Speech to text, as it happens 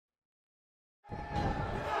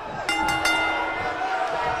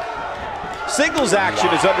Singles action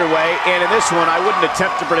is underway, and in this one, I wouldn't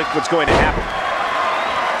attempt to predict what's going to happen.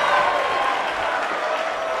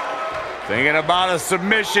 Thinking about a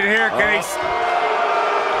submission here. Can he...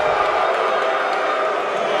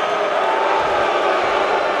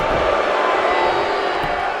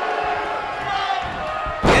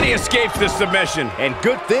 And he escapes the submission. And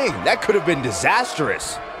good thing, that could have been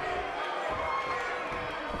disastrous.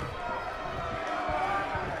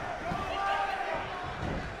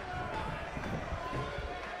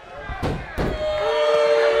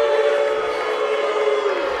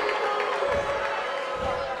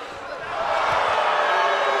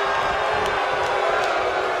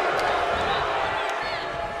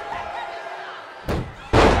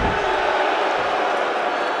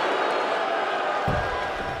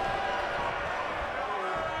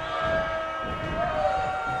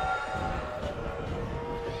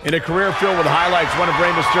 In a career filled with highlights, one of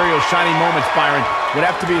Rey Mysterio's shining moments, Byron, would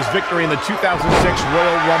have to be his victory in the 2006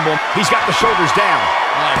 Royal Rumble. He's got the shoulders down.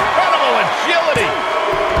 Incredible agility.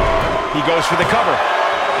 He goes for the cover.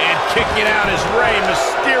 And kicking out is Rey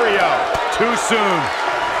Mysterio. Too soon.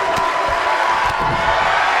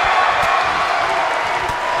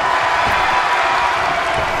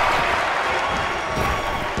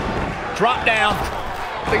 Drop down.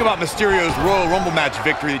 The thing about Mysterio's Royal Rumble match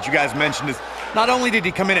victory that you guys mentioned is not only did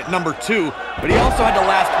he come in at number 2, but he also had to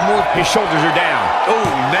last more. His shoulders are down. Oh,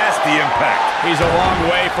 nasty impact. He's a long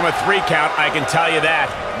way from a 3 count, I can tell you that.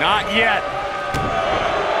 Not yet.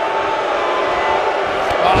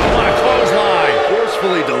 Oh, what a clothesline.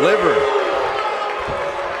 Forcefully delivered.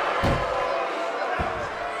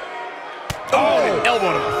 Oh, an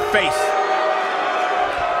elbow to the face.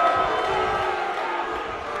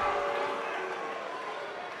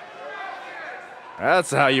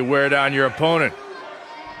 That's how you wear down your opponent.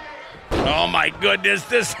 Oh my goodness,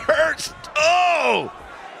 this hurts. Oh!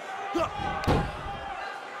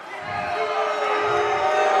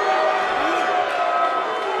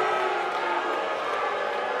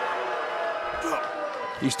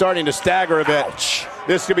 He's starting to stagger a bit. Ouch.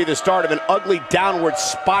 This could be the start of an ugly downward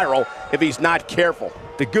spiral if he's not careful.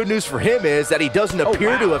 The good news for him is that he doesn't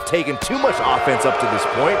appear to have taken too much offense up to this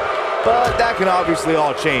point, but that can obviously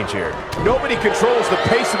all change here. Nobody controls the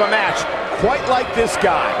pace of a match quite like this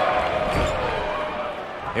guy.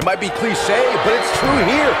 It might be cliche, but it's true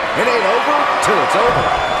here. It ain't over till it's over.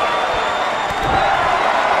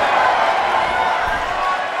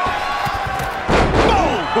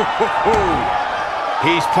 Boom!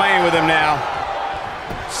 He's playing with him now.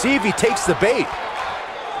 See if he takes the bait.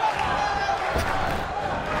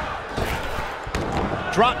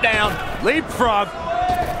 Drop down. Leapfrog.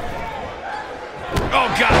 Oh,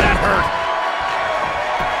 God, that hurt.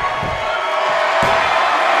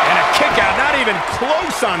 And a kick out, not even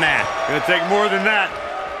close on that. Gonna take more than that.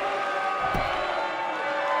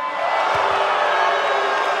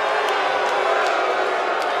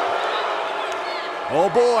 Oh,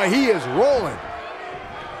 boy, he is rolling.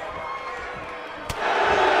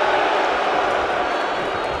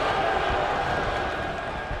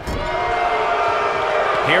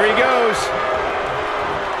 Here he goes.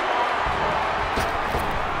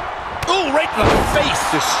 Ooh, right in the face.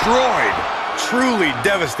 Destroyed. Truly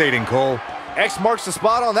devastating, Cole. X marks the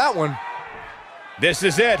spot on that one. This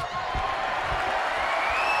is it.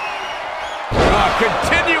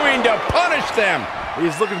 Continuing to punish them.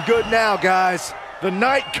 He's looking good now, guys. The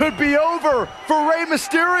night could be over for Rey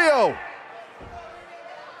Mysterio.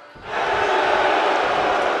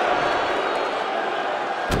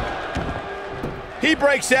 He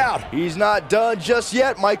breaks out. He's not done just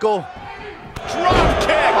yet, Michael. Drop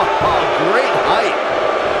kick. Great height.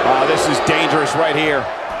 Oh, this is dangerous right here.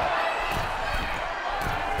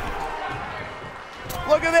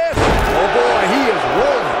 Look at this. Oh, boy, he is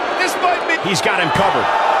rolling. This might be... He's got him covered.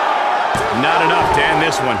 Not enough to end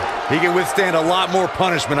this one. He can withstand a lot more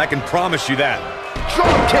punishment, I can promise you that.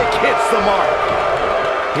 Drop kick hits the mark.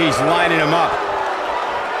 He's lining him up.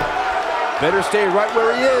 Better stay right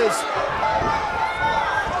where he is.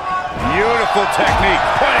 Beautiful technique.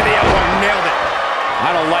 Point of the elbow, nailed it.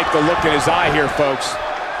 I don't like the look in his eye here, folks.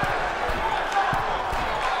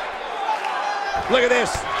 Look at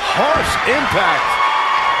this. Harsh impact.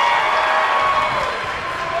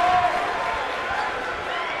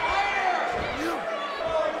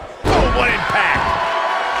 Oh, what impact.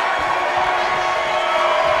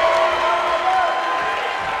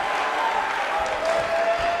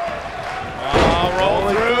 Roll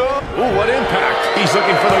through. Ooh, what impact. He's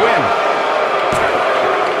looking for the win.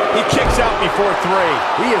 He kicks out before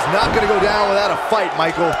 3. He is not going to go down without a fight,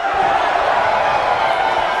 Michael.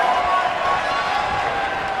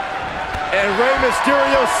 And Rey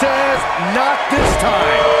Mysterio says, not this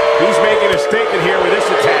time. He's making a statement here with this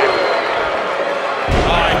attack.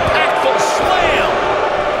 Impactful slam.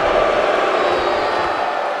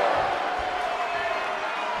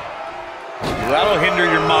 That'll hinder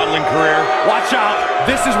your modeling career. Watch out.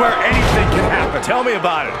 This is where anything can happen. Tell me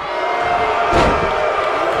about it.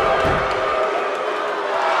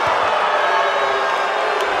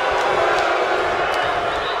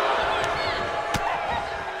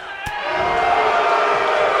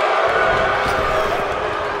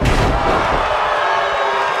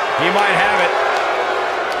 He might have it.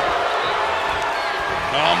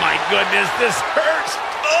 Oh my goodness, this hurts.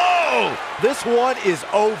 Oh! This one is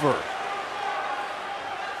over.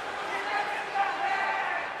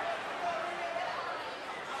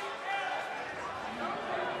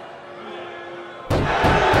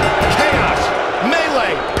 Chaos.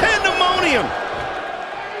 Melee. Pandemonium.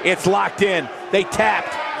 It's locked in. They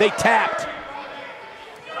tapped. They tapped.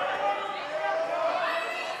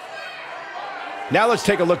 Now let's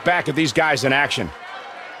take a look back at these guys in action.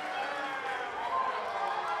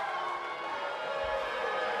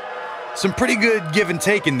 Some pretty good give and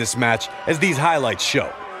take in this match, as these highlights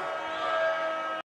show.